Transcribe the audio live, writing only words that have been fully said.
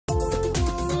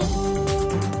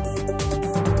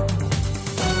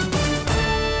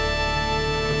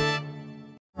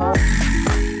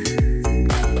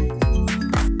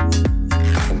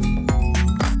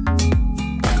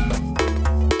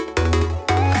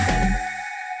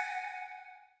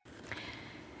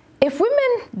If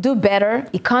women do better,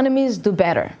 economies do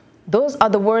better. Those are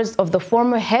the words of the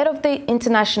former head of the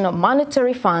International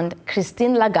Monetary Fund,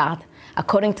 Christine Lagarde.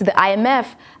 According to the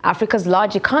IMF, Africa's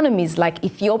large economies like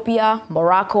Ethiopia,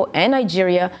 Morocco, and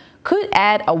Nigeria could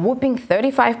add a whopping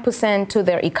 35% to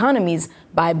their economies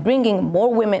by bringing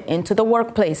more women into the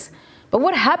workplace. But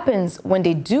what happens when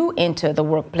they do enter the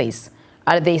workplace?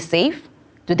 Are they safe?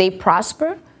 Do they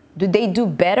prosper? Do they do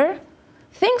better?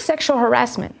 Think sexual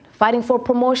harassment, fighting for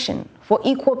promotion, for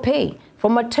equal pay, for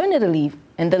maternity leave,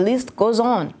 and the list goes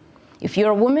on. If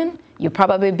you're a woman, you've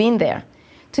probably been there.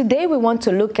 Today, we want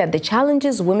to look at the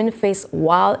challenges women face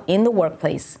while in the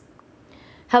workplace.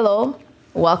 Hello,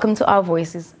 welcome to Our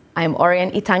Voices. I'm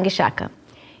Auriane Itangishaka.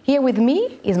 Here with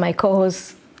me is my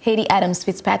co-host, Hayde Adams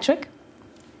Fitzpatrick,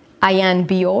 Ayen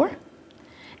Bior,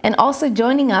 and also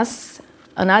joining us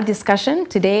on our discussion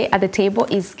today at the table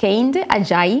is Kehinde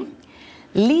Ajayi,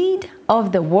 lead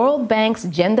of the World Bank's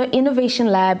Gender Innovation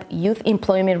Lab Youth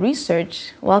Employment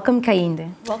Research. Welcome,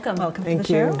 Kehinde. Welcome. Welcome Thank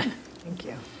to the you. show. Thank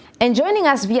you. And joining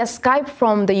us via Skype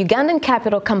from the Ugandan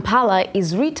capital, Kampala,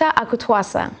 is Rita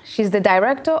Akutwasa. She's the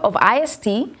director of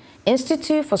IST,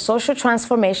 Institute for Social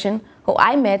Transformation, who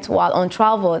I met while on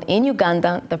travel in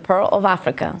Uganda, the Pearl of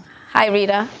Africa. Hi,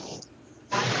 Rita.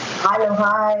 Hello,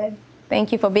 hi.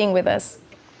 Thank you for being with us.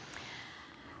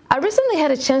 I recently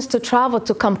had a chance to travel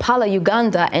to Kampala,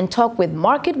 Uganda, and talk with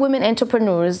market women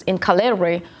entrepreneurs in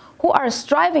Traore who are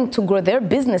striving to grow their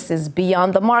businesses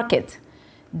beyond the market.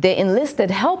 They enlisted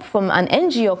help from an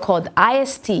NGO called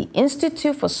IST,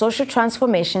 Institute for Social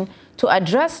Transformation, to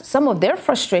address some of their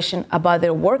frustration about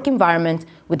their work environment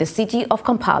with the city of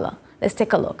Kampala. Let's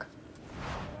take a look.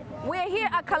 We're here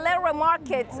at Traore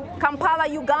Market, Kampala,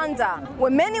 Uganda,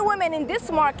 where many women in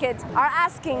this market are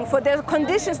asking for their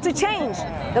conditions to change.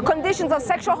 The conditions of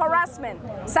sexual harassment,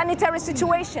 sanitary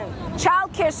situation,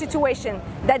 childcare situation,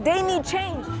 that they need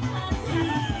change.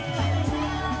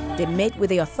 They met with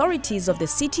the authorities of the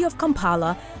city of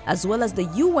Kampala, as well as the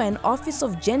UN Office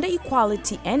of Gender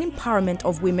Equality and Empowerment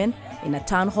of Women in a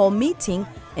town hall meeting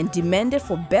and demanded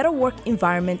for better work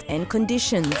environment and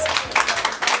conditions.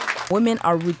 Women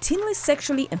are routinely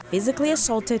sexually and physically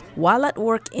assaulted while at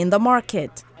work in the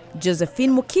market.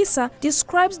 Josephine Mukisa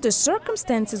describes the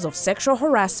circumstances of sexual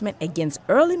harassment against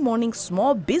early morning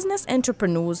small business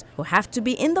entrepreneurs who have to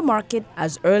be in the market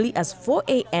as early as 4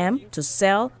 a.m. to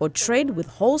sell or trade with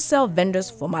wholesale vendors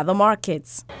from other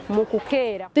markets.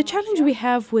 The challenge we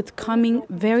have with coming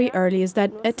very early is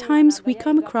that at times we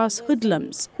come across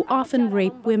hoodlums who often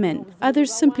rape women.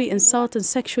 Others simply insult and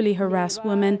sexually harass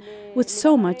women with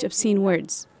so much obscene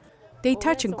words. They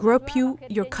touch and grope you.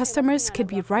 Your customers could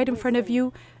be right in front of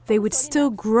you. They would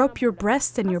still grope your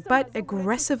breast and your butt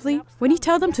aggressively. When you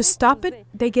tell them to stop it,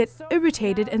 they get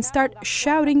irritated and start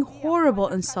shouting horrible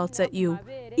insults at you,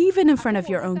 even in front of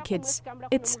your own kids.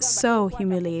 It's so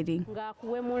humiliating.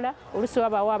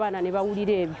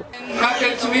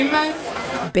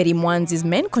 Betty Mwanzi's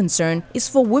main concern is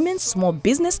for women small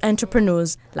business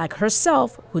entrepreneurs like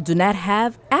herself who do not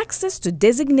have access to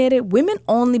designated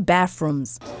women-only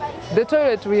bathrooms. The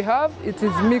toilet we have, it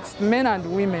is mixed men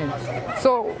and women.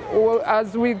 So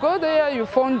as we go there, you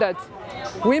found that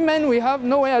women, we have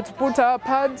nowhere to put our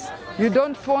pads. You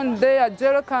don't find there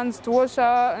gel cans to wash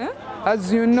our,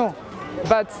 as you know.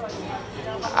 But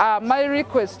my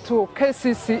request to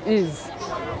KCC is,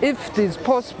 if it is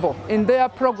possible, in their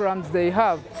programs they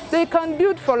have, they can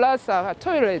build for us a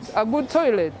toilet, a good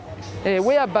toilet,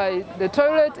 whereby the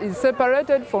toilet is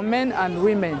separated for men and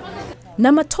women.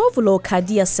 Namatovulo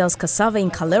Kadia sells cassava in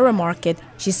Traore Market.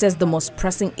 She says the most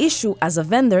pressing issue as a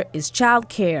vendor is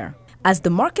childcare, as the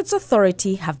market's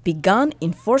authority have begun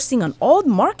enforcing an old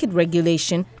market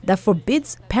regulation that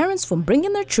forbids parents from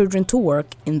bringing their children to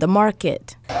work in the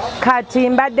market.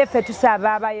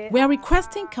 We are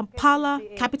requesting Kampala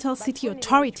Capital City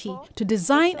Authority to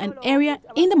design an area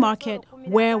in the market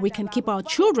where we can keep our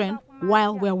children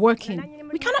while we're working.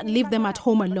 We cannot leave them at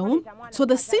home alone, so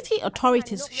the city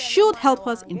authorities should help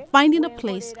us in finding a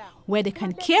place where they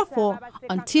can care for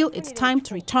until it's time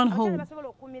to return home.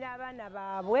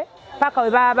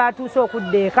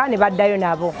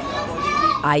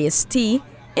 IST,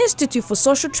 Institute for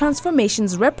Social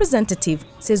Transformation's representative,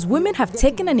 says women have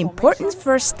taken an important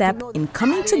first step in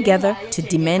coming together to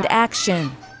demand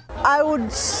action. I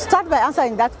would start by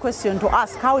answering that question to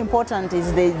ask how important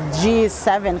is the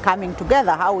G7 coming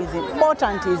together? How is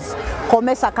important is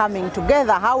COMESA coming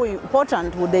together? How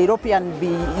important would the European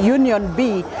Union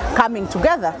be coming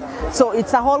together? So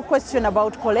it's a whole question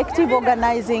about collective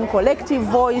organizing, collective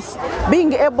voice,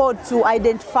 being able to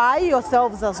identify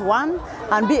yourselves as one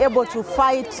and be able to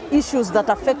fight issues that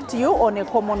affect you on a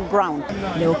common ground.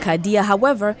 Kadia,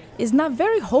 however, is not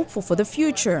very hopeful for the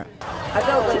future.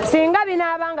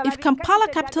 If Kampala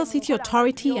Capital City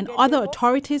Authority and other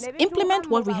authorities implement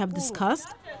what we have discussed,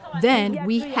 then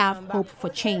we have hope for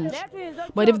change.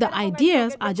 But if the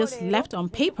ideas are just left on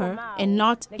paper and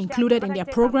not included in their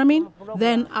programming,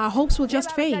 then our hopes will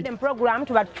just fade.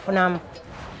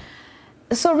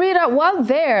 So Rita, while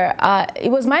there,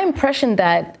 it was my impression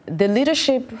that the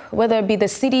leadership, whether it be the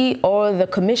city or the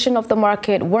commission of the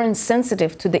market, weren't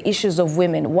sensitive to the issues of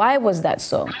women. Why was that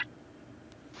so?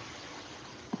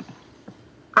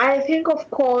 I think,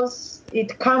 of course,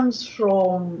 it comes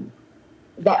from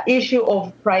the issue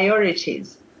of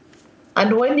priorities.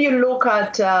 And when you look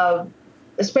at,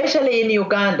 especially in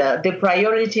Uganda, the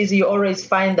priorities, you always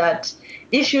find that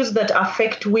issues that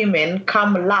affect women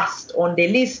come last on the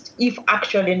list, if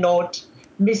actually not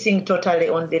missing totally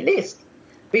on the list.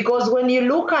 Because when you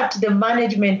look at the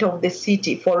management of the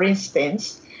city, for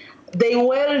instance, they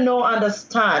well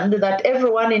understand that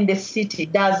everyone in the city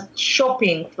does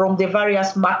shopping from the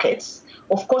various markets.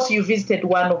 Of course, you visited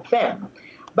one of them.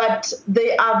 But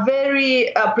they are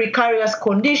very precarious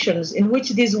conditions in which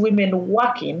these women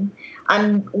work in.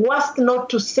 And worst not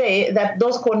to say that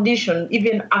those conditions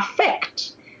even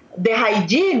affect the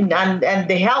hygiene and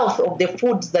the health of the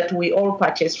foods that we all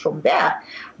purchase from there.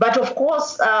 But of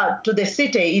course, to the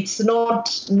city, it's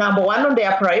not number one on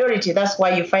their priority. That's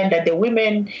why you find that the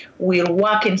women will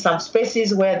work in some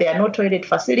spaces where there are no toilet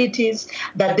facilities,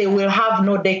 that they will have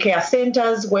no daycare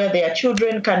centers where their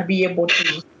children can be able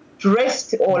to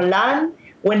rest or learn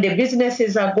when the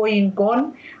businesses are going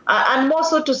on. And more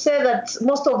so to say that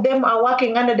most of them are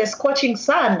working under the scorching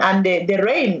sun and the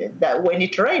rain, that when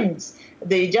it rains,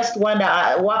 they just want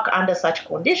to work under such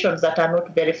conditions that are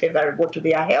not very favorable to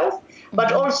their health,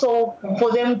 but also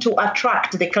for them to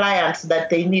attract the clients that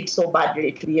they need so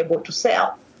badly to be able to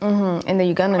sell. In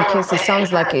the Ugandan case, it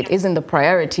sounds like it isn't the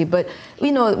priority. But,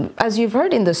 you know, as you've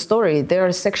heard in the story, there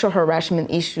are sexual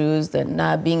harassment issues, and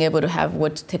not being able to have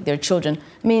what to take their children.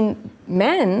 I mean,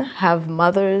 men have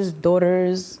mothers,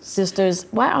 daughters, sisters.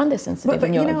 Why aren't they sensitive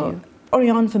in your view?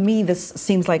 Auriane, for me, this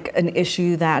seems like an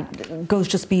issue that goes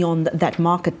just beyond that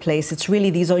marketplace. It's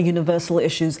really, these are universal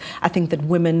issues I think that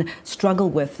women struggle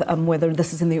with, whether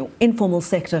this is in the informal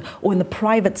sector or in the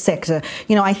private sector.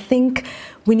 You know, I think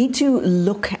we need to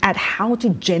look at how to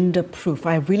gender-proof,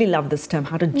 I really love this term,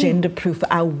 how to gender-proof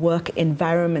our work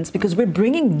environments, because we're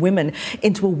bringing women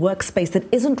into a workspace that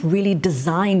isn't really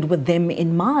designed with them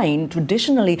in mind.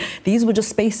 Traditionally, these were just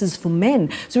spaces for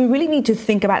men. So we really need to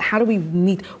think about how do we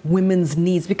meet women's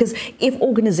needs, because if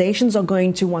organizations are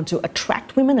going to want to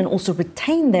attract women and also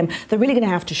retain them, they're really going to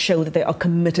have to show that they are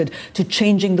committed to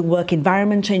changing the work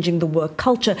environment, changing the work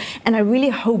culture. And I really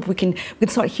hope we can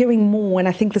start hearing more, and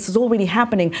I think this is already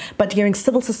happening, but hearing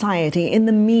civil society, in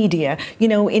the media, you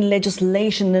know, in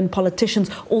legislation, and politicians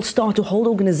all start to hold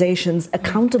organizations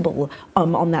accountable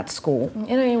on that score.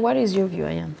 What is your view,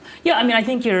 Ayen? Yeah, I mean, I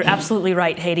think you're absolutely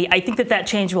right, Hayde. I think that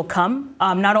change will come,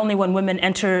 not only when women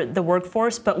enter the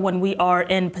workforce, but when we are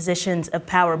in positions of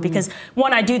power. Because,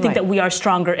 one, I do think that we are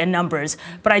stronger in numbers,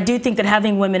 but I do think that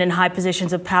having women in high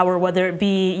positions of power, whether it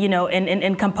be, you know,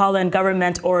 in Kampala and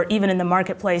government or even in the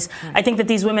marketplace, I think that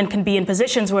these women can be in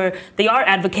positions where they are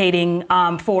advocating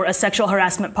for a sexual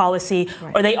harassment policy,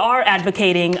 or they are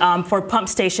advocating for pump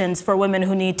stations for women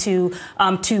who need to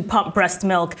pump breast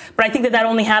milk. But I think that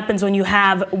only happens when you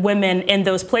have women in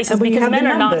those places, because men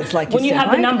are not. Like when you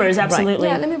have the numbers, absolutely.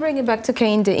 Yeah, let me bring it back to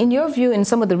Kehinde. In your view, in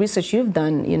some of the research you've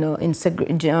done, you know, in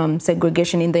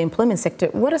segregation in the employment sector,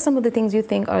 what are some of the things you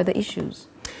think are the issues?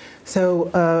 So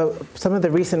some of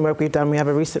the recent work we've done, we have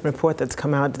a recent report that's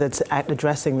come out that's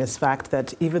addressing this fact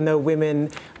that even though women,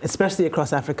 especially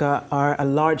across Africa, are a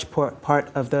large part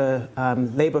of the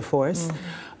labor force,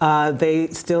 they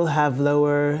still have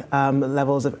lower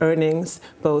levels of earnings,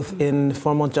 both in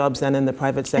formal jobs and in the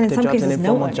private sector jobs and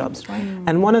informal jobs.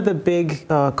 And one of the big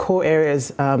core areas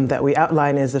that we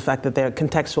outline is the fact that there are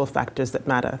contextual factors that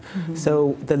matter.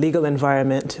 So the legal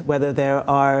environment, whether there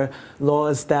are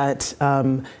laws that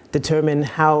determine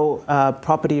how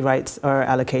property rights are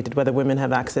allocated, whether women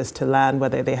have access to land,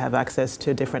 whether they have access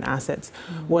to different assets,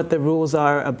 what the rules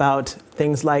are about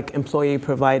things like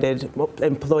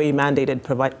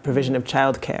employee-mandated provision of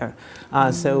childcare.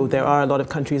 So there are a lot of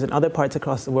countries in other parts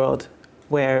across the world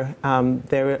where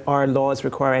there are laws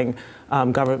requiring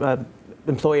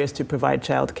employers to provide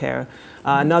childcare.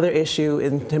 Another issue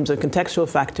in terms of contextual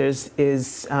factors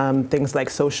is things like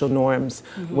social norms,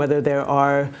 whether there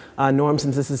are norms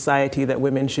in the society that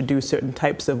women should do certain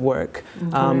types of work,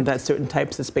 that certain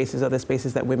types of spaces are the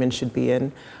spaces that women should be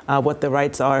in, what the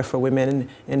rights are for women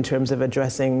in terms of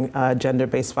addressing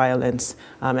gender-based violence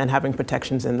and having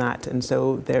protections in that. And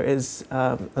so there is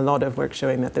a lot of work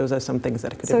showing that those are some things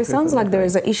that could improve. So it sounds like there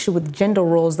is an issue with gender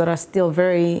roles that are still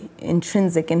very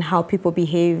intrinsic in how people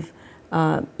behave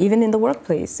even in the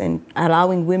workplace, and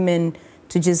allowing women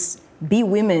to just be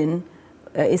women.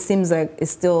 It seems like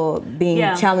it's still being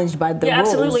challenged by the roles.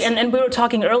 Absolutely. And we were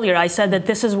talking earlier, I said that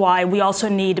this is why we also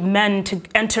need men to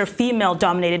enter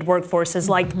female-dominated workforces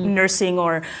like nursing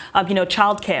or,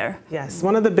 childcare. Yes,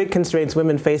 one of the big constraints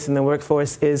women face in the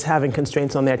workforce is having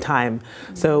constraints on their time.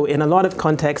 So in a lot of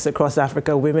contexts across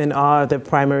Africa, women are the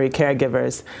primary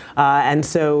caregivers. And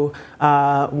so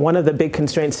one of the big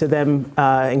constraints to them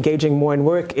engaging more in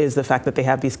work is the fact that they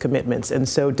have these commitments. And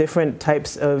so different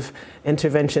types of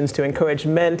interventions to encourage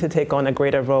men to take on a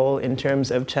greater role in terms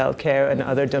of childcare and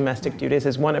other domestic duties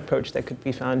is one approach that could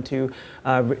be found to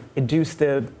reduce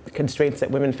the constraints that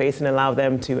women face and allow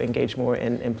them to engage more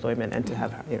in employment and to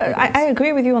have. I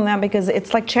agree with you on that, because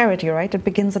it's like charity, right? It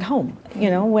begins at home.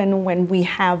 When we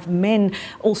have men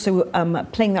also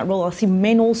playing that role, I see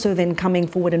men also then coming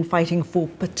forward and fighting for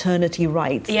paternity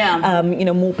rights.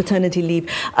 More paternity leave.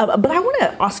 But I want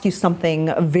to ask you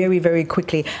something very, very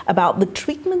quickly about the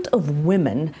treatment of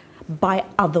women by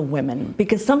other women,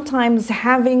 because sometimes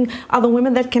having other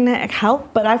women that can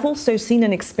help, but I've also seen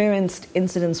and experienced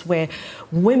incidents where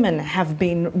women have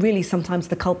been really sometimes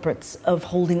the culprits of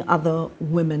holding other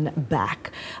women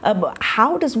back.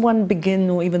 How does one begin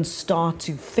or even start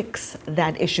to fix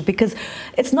that issue? Because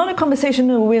it's not a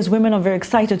conversation we as women are very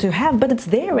excited to have, but it's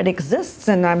there, it exists,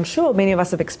 and I'm sure many of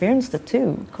us have experienced it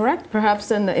too. Correct.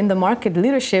 Perhaps in the market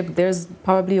leadership, there's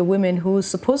probably a woman who's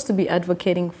supposed to be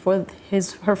advocating for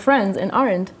her friends and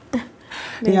aren't.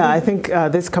 Yeah, I think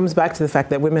this comes back to the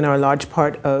fact that women are a large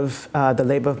part of the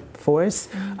labor force,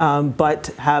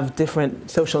 but have different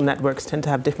social networks, tend to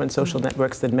have different social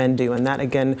networks than men do. And that,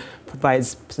 again,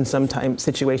 provides, in some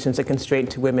situations, a constraint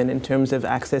to women in terms of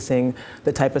accessing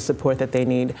the type of support that they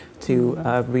need to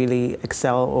really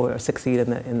excel or succeed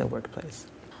in the workplace.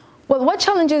 Well, what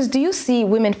challenges do you see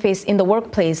women face in the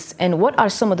workplace, and what are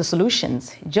some of the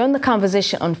solutions? Join the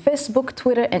conversation on Facebook,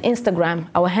 Twitter, and Instagram.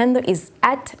 Our handle is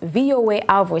 @VOA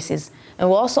Our Voices, and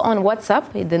we're also on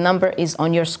WhatsApp. The number is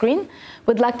on your screen.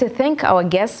 We'd like to thank our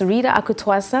guest, Rita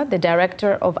Akutwasa, the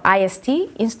director of IST,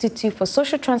 Institute for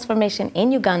Social Transformation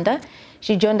in Uganda.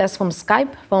 She joined us from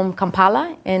Skype from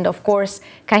Kampala, and of course,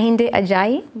 Kehinde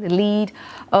Ajayi, the lead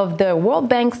of the World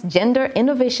Bank's Gender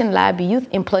Innovation Lab Youth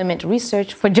Employment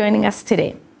Research, for joining us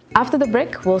today. After the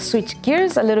break, we'll switch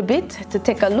gears a little bit to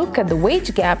take a look at the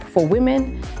wage gap for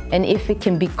women and if it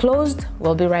can be closed.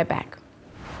 We'll be right back.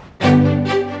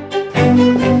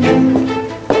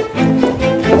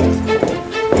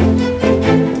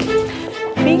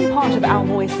 Our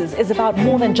Voices is about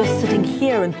more than just sitting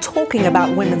here and talking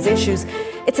about women's issues.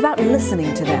 It's about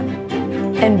listening to them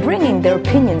and bringing their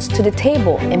opinions to the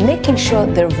table and making sure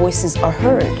their voices are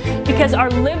heard. Because our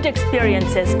lived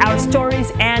experiences, our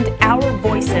stories, and our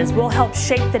voices will help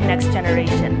shape the next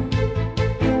generation.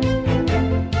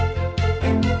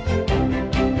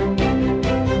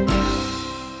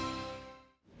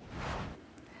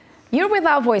 You're with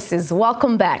Our Voices.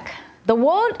 Welcome back. The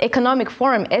World Economic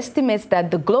Forum estimates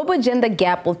that the global gender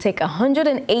gap will take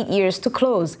 108 years to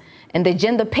close, and the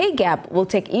gender pay gap will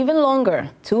take even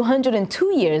longer,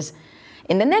 202 years.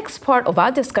 In the next part of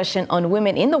our discussion on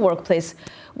women in the workplace,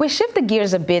 we shift the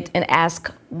gears a bit and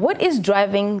ask, what is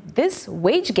driving this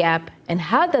wage gap, and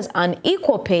how does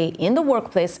unequal pay in the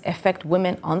workplace affect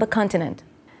women on the continent?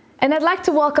 And I'd like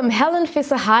to welcome Hellen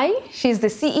Fissihaie. She's the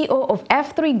CEO of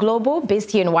F3 Global, based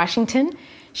here in Washington.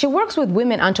 She works with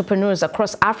women entrepreneurs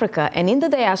across Africa and in the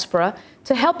diaspora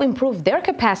to help improve their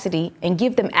capacity and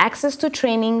give them access to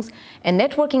trainings and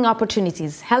networking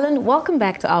opportunities. Hellen, welcome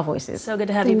back to Our Voices. So good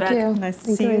to have you back. Thank you. Nice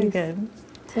to see you again.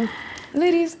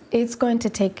 Ladies, it's going to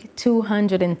take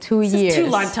 202 years. 2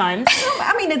 lifetimes.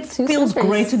 I mean, it feels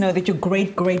great to know that your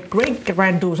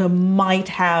great-great-great-granddaughter might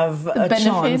have a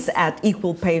chance at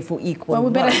equal pay for equal work. Well,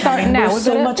 we better start now. We're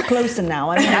so much closer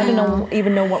now. I mean, I don't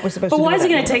even know what we're supposed to do. But why is it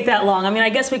going to take that long? I mean, I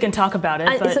guess we can talk about it.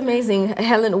 It's amazing.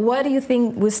 Hellen, why do you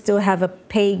think we still have a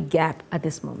pay gap at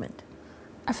this moment?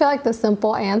 I feel like the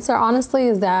simple answer, honestly,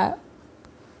 is that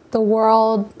the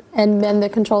world and men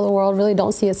that control the world really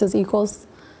don't see us as equals,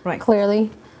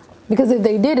 clearly. Because if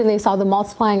they did and they saw the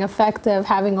multiplying effect of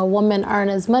having a woman earn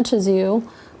as much as you,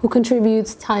 who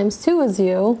contributes ×2 as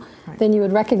you, then you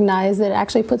would recognize that it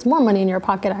actually puts more money in your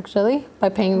pocket, actually, by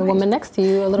paying the woman next to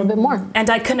you a little bit more. And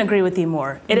I couldn't agree with you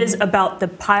more. It is about the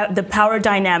power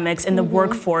dynamics in the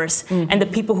workforce, and the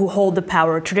people who hold the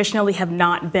power traditionally have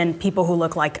not been people who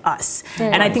look like us.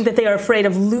 And I think that they are afraid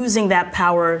of losing that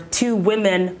power to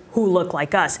women who look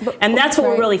like us. And that's what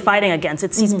we're really fighting against.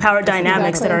 It's these power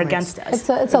dynamics that are against us.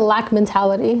 It's a lack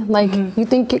mentality. Like, you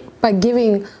think by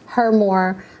giving her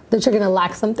more, that you're going to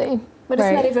lack something. But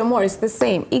it's not even more, it's the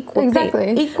same. Equal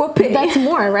pay. Equal pay. That's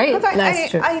more, right?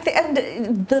 That's true.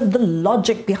 And the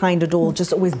logic behind it all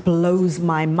just always blows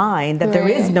my mind that there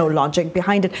is no logic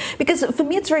behind it. Because for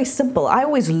me, it's very simple. I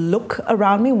always look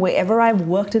around me, wherever I've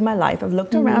worked in my life, I've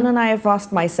looked around and I have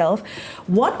asked myself,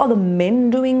 what are the men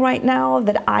doing right now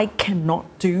that I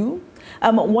cannot do?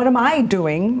 What am I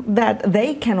doing that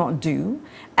they cannot do?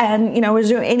 And, you know, is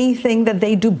there anything that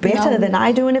they do better than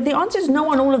I do? And if the answer is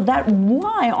no on all of that,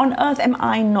 why on earth am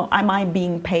I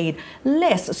being paid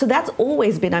less? So that's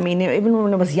always been, I mean, even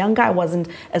when I was younger, I wasn't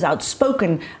as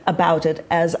outspoken about it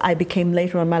as I became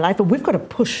later in my life. But we've got to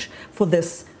push for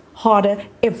this harder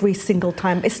every single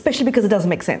time, especially because it doesn't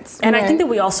make sense. And I think that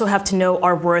we also have to know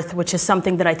our worth, which is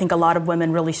something that I think a lot of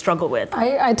women really struggle with.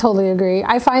 I totally agree.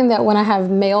 I find that when I have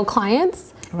male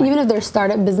clients, even if they're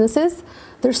startup businesses,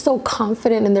 they're so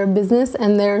confident in their business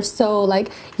and they're so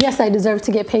like, yes, I deserve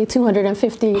to get paid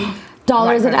 $250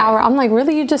 an hour. I'm like,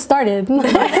 really? You just started. So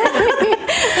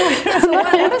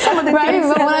what are some of the things?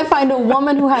 But when I find a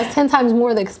woman who has 10 times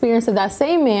more the experience of that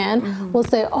same man, will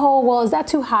say, oh, well, is that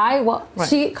too high? Well,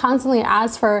 she constantly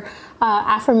asks for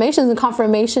affirmations and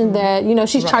confirmation that, you know,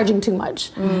 she's charging too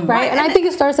much, right? And I think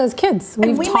it starts as kids.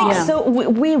 We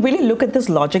really look at this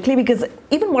logically, because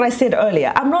even what I said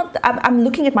earlier, I'm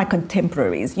looking at my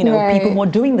contemporaries, you know, people who are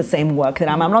doing the same work that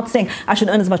I'm not saying I should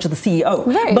earn as much as the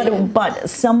CEO, but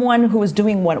someone who is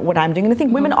doing what I'm doing. And I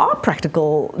think women are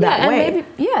practical that way. Maybe,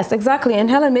 yes, exactly. And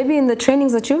Helen, maybe in the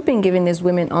trainings that you've been giving these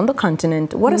women on the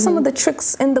continent, what are some of the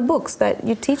tricks in the books that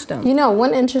you teach them? You know,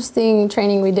 one interesting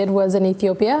training we did was in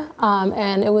Ethiopia.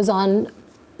 And it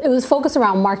was focused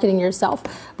around marketing yourself,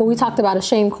 but we talked about a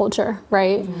shame culture,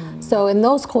 right? So in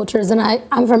those cultures, and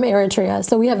I'm from Eritrea,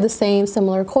 so we have the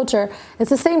similar culture.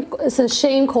 It's a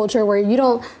shame culture where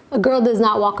a girl does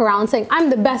not walk around saying, I'm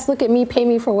the best, look at me, pay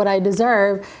me for what I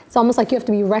deserve. It's almost like you have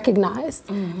to be recognized.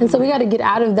 And so we got to get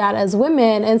out of that as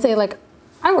women and say, like,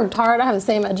 I worked hard, I have the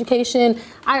same education,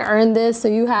 I earned this, so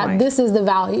this is the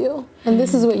value, and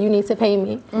this is what you need to pay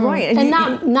me. And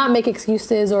not make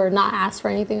excuses or not ask for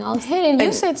anything else. Hey, and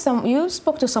you said you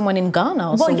spoke to someone in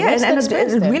Ghana also. Well, yeah, and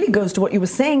it really goes to what you were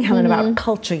saying, Helen, about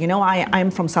culture. You know,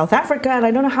 I'm from South Africa, and I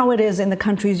don't know how it is in the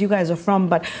countries you guys are from,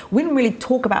 but we don't really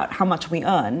talk about how much we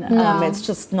earn. It's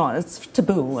just not, it's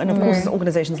taboo. And of course,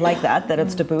 organizations like that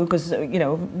it's taboo, because, you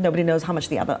know, nobody knows how much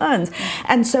the other earns.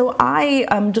 And so I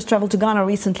just traveled to Ghana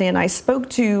recently, and I spoke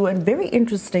to a very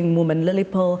interesting woman,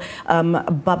 Lilipal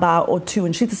Baba Otu,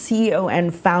 and she's the CEO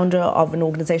and founder of an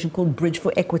organization called Bridge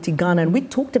for Equity Ghana. And we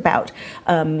talked about,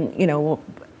 you know,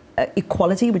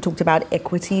 equality. We talked about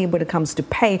equity when it comes to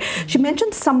pay. She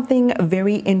mentioned something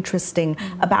very interesting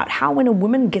about how when a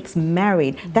woman gets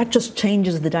married, that just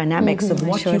changes the dynamics of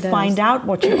what you find out,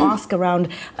 what you ask around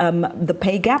the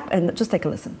pay gap. And just take a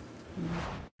listen.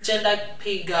 Gender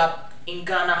pay gap in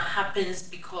Ghana happens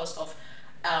because of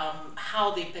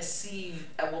how they perceive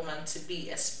a woman to be,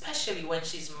 especially when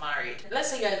she's married. Let's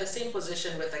say you're in the same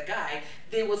position with a guy,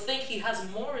 they will think he has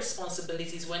more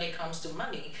responsibilities when it comes to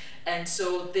money, and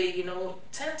so they, you know,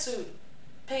 tend to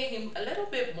pay him a little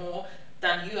bit more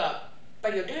than you are,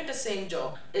 but you're doing the same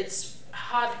job. It's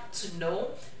hard to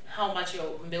know how much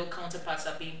your male counterparts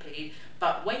are being paid,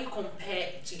 but when you compare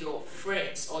to your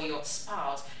friends or your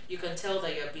spouse, you can tell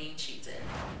that you're being cheated.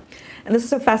 And this is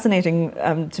so fascinating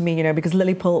to me, you know, because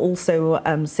Lilipal also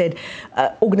said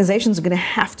organizations are going to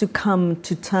have to come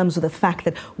to terms with the fact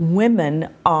that women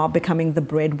are becoming the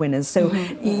breadwinners. So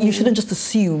you shouldn't just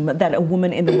assume that a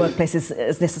woman in the workplace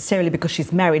is necessarily because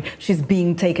she's married, she's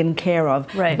being taken care of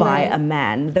by a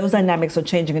man. Those dynamics are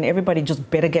changing, and everybody just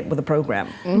better get with the program.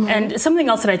 And something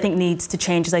else that I think needs to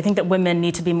change is I think that women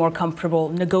need to be more comfortable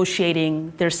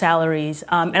negotiating their salaries.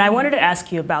 And I wanted to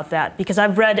ask you about that, because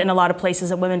I've read in a lot of places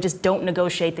that women just don't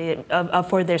negotiate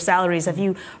for their salaries. Have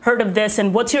you heard of this?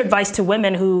 And what's your advice to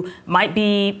women who might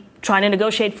be trying to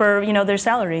negotiate for, you know, their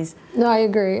salaries? No, I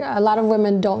agree. A lot of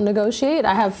women don't negotiate.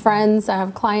 I have friends, I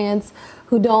have clients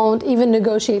who don't even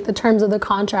negotiate the terms of the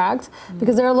contract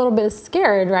because they're a little bit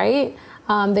scared, right?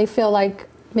 They feel like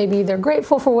maybe they're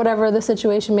grateful for whatever the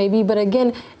situation may be. But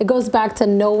again, it goes back to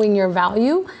knowing your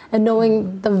value and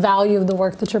knowing the value of the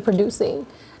work that you're producing.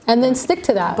 And then stick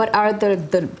to that. But are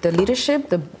the leadership,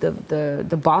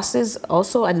 the bosses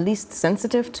also at least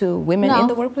sensitive to women in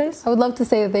the workplace? I would love to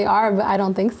say that they are, but I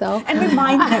don't think so. And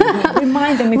remind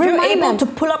them. If you're able to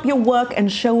pull up your work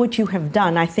and show what you have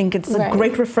done, I think it's a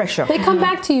great refresher. They come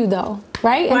back to you though,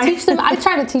 right? And teach them. I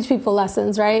try to teach people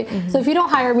lessons, right? So if you don't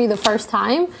hire me the first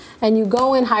time and you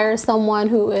go and hire someone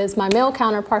who is my male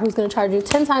counterpart who's going to charge you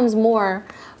 10 times more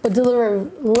but deliver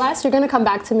less, you're going to come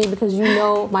back to me because you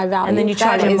know my value. And then you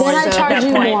charge me more. Then I charge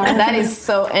you more. That is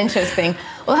so interesting.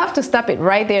 We'll have to stop it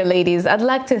right there, ladies. I'd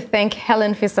like to thank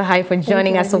Hellen Fissihaie for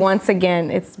joining us once again.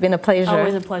 It's been a pleasure.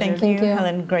 Always a pleasure. Thank you,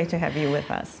 Hellen. Great to have you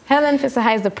with us. Hellen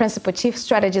Fissihaie is the Principal Chief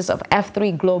Strategist of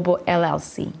F3 Global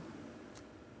LLC.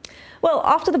 Well,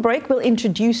 after the break, we'll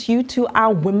introduce you to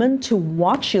our Women to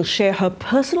Watch. She'll share her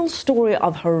personal story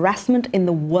of harassment in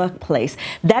the workplace.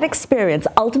 That experience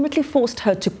ultimately forced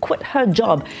her to quit her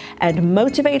job and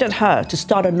motivated her to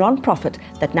start a non-profit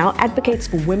that now advocates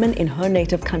for women in her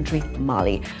native country,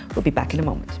 Mali. We'll be back in a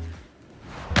moment.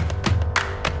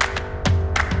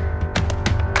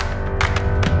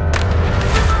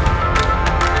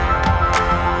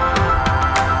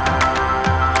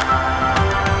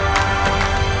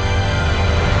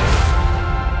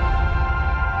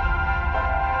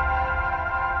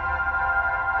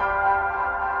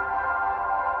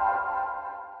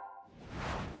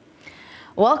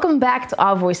 Welcome back to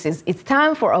Our Voices. It's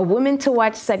time for a Women to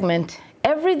Watch segment.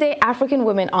 Everyday African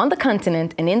women on the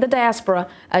continent and in the diaspora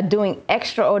are doing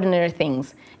extraordinary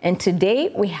things. And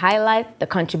today we highlight the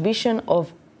contribution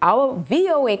of our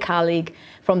VOA colleague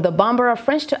from the Bambara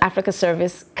French to Africa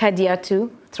Service, Kadiatou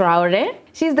Traore.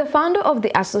 She's the founder of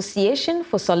the Association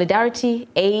for Solidarity,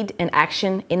 Aid and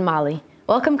Action in Mali.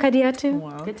 Welcome, Kadiatou.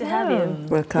 Wow. Good to have you.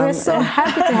 Welcome. We're so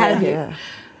happy to have you.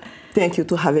 Thank you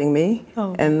for having me,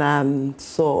 and I'm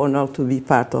so honored to be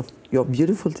part of your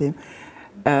beautiful team.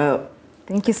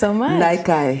 Thank you so much. Like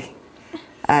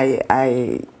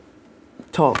I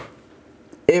talk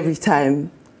every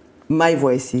time, my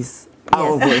voice is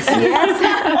our voice.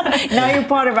 Yes. Now you're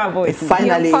part of our voice.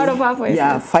 Finally, you're part of our voice.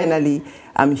 Yeah, finally,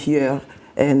 I'm here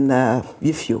and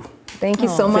with you. Thank you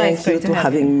so much. Thank you for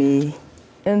having me.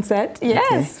 In set?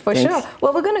 Yes, for thanks. sure.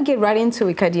 Well, we're going to get right into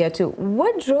it, Kadiatou.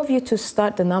 What drove you to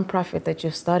start the nonprofit that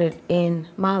you started in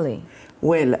Mali?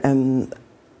 Well, in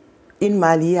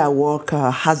Mali, I work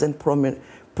as a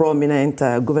prominent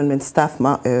government staff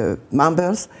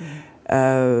members.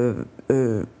 So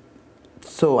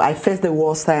I faced the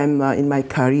worst time in my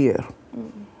career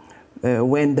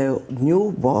when the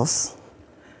new boss,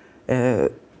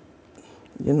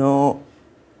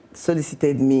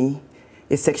 solicited me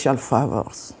a sexual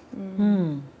favors.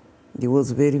 It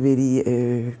was very,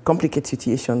 very complicated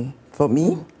situation for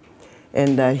me.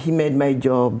 And he made my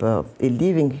job a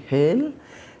living hell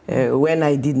when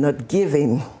I did not give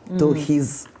in to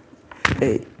his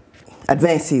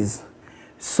advances.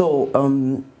 So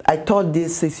I thought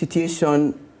this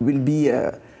situation will be,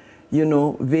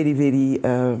 very, very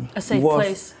a safe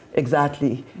place.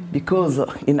 Exactly, because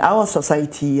in our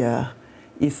society,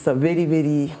 it's very,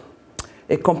 very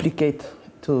complicated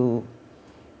to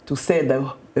say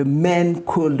that a man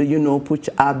could, push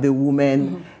up the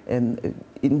woman and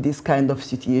in this kind of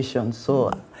situation.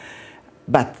 So,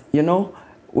 but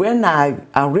when I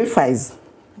refuse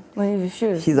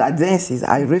his advances,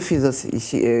 I refuse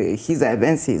his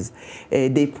advances.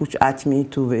 They push at me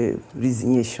to the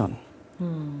resignation.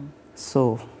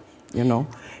 So,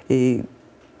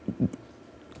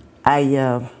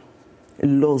 I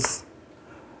lost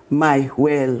my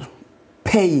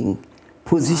well-paying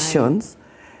positions,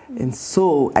 and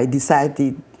so I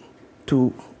decided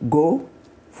to go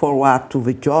forward to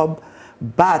the job,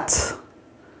 but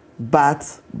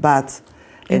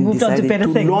and decided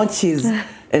to launch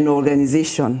an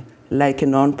organization, like a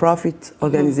non-profit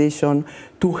organization,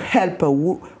 to help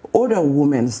other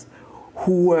women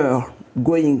who were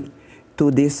going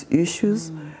to these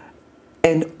issues,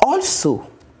 and also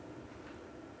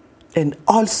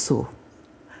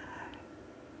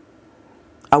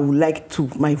I would like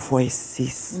my voice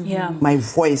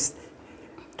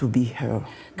to be heard.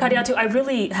 Kadiatou, I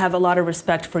really have a lot of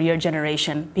respect for your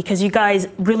generation because you guys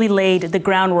really laid the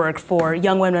groundwork for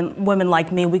young women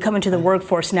like me. We come into the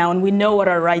workforce now and we know what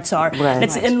our rights are. Right.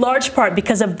 It's in large part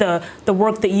because of the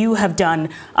work that you have done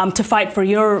to fight for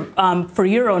your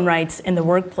own rights in the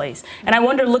workplace. And I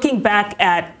wonder, looking back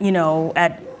at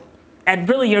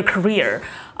really your career,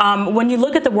 when you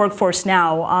look at the workforce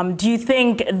now, do you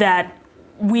think that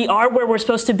we are where we're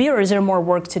supposed to be, or is there more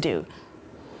work to do?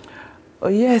 Oh,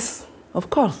 yes, Of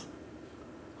course,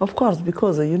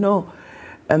 because, you know,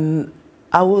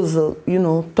 I was, you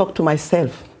know, talk to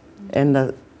myself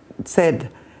and said,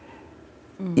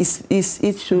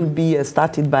 it should be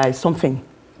started by something,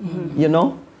 you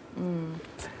know?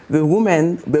 The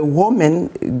woman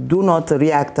do not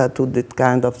react to that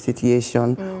kind of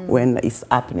situation when it's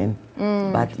happening.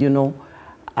 But, you know,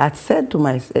 I said to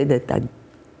myself that I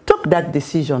took that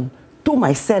decision to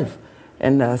myself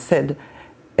and said,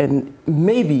 and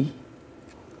maybe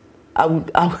I'm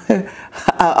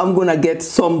going to get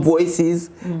some voices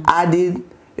added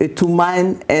to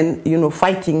mine and, you know,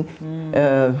 fighting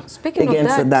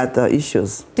against that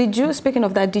issues. Speaking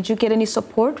of that, did you get any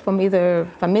support from either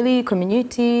family,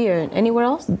 community, or anywhere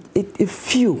else?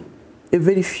 A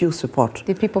very few support.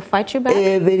 Did people fight you back?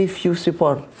 A very few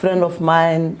support. Friend of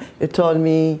mine told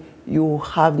me, you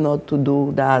have not to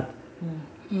do that.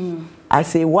 I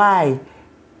say, why?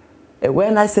 And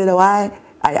when I said why,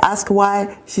 I asked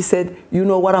why, she said, you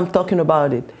know what I'm talking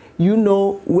about it. You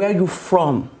know where you're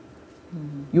from.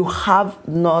 You have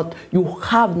not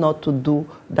to do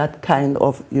that kind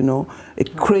of, you know,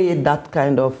 create that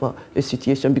kind of a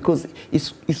situation, because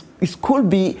it could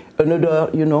be another,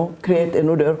 you know, create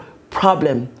another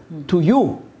problem to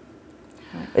you,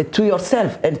 to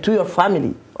yourself and to your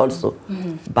family also.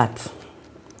 But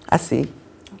I see,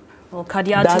 well,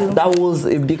 Kadiatou, that was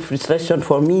a big frustration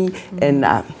for me, and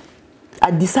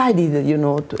I decided, you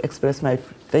know, to express my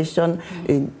frustration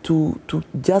and to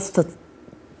just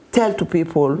tell to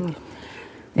people,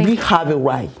 we have a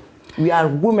right. We are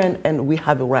women and we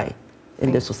have a right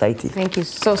in the society. Thank you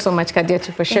so much,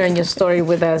 Kadiatou, for sharing your story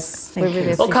with us.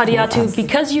 Well, Kadiatou,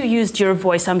 because you used your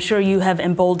voice, I'm sure you have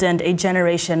emboldened a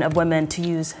generation of women to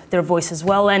use their voice as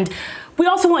well. And we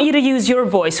also want you to use your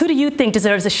voice. Who do you think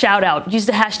deserves a shout out? Use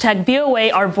the hashtag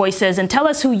VOA Our Voices and tell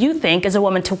us who you think is a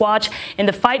woman to watch in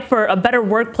the fight for a better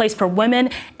workplace for women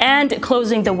and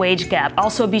closing the wage gap.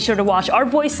 Also, be sure to watch Our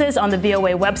Voices on the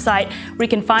VOA website, where you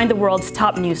can find the world's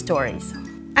top news stories.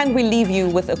 And we leave you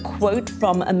with a quote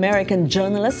from American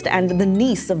journalist and the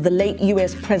niece of the late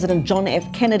US President John F.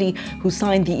 Kennedy, who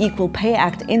signed the Equal Pay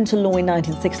Act into law in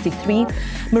 1963.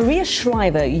 Maria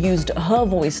Shriver used her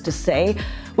voice to say,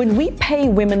 when we pay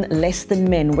women less than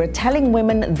men, we're telling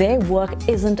women their work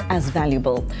isn't as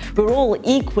valuable. We're all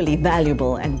equally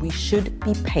valuable and we should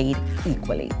be paid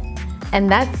equally. And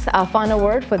that's our final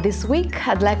word for this week.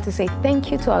 I'd like to say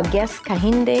thank you to our guest,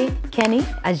 Kehinde Kenny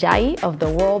Ajayi of the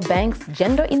World Bank's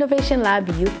Gender Innovation Lab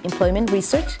Youth Employment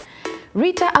Research,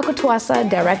 Rita Akutwasa,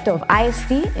 Director of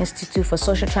IST, Institute for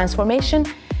Social Transformation,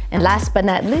 and last but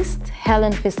not least,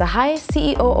 Hellen Fissihaie,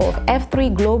 CEO of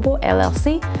F3 Global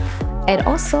LLC, and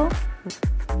also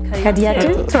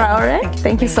Kadiatou Traore.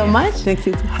 Thank you so much. Thank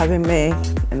you for having me,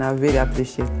 and I really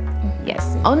appreciate it. Yes.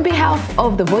 On behalf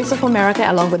of the Voice of America,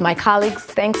 along with my colleagues,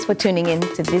 thanks for tuning in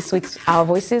to this week's Our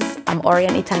Voices. I'm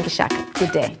Auriane Itangishaka.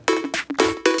 Good day.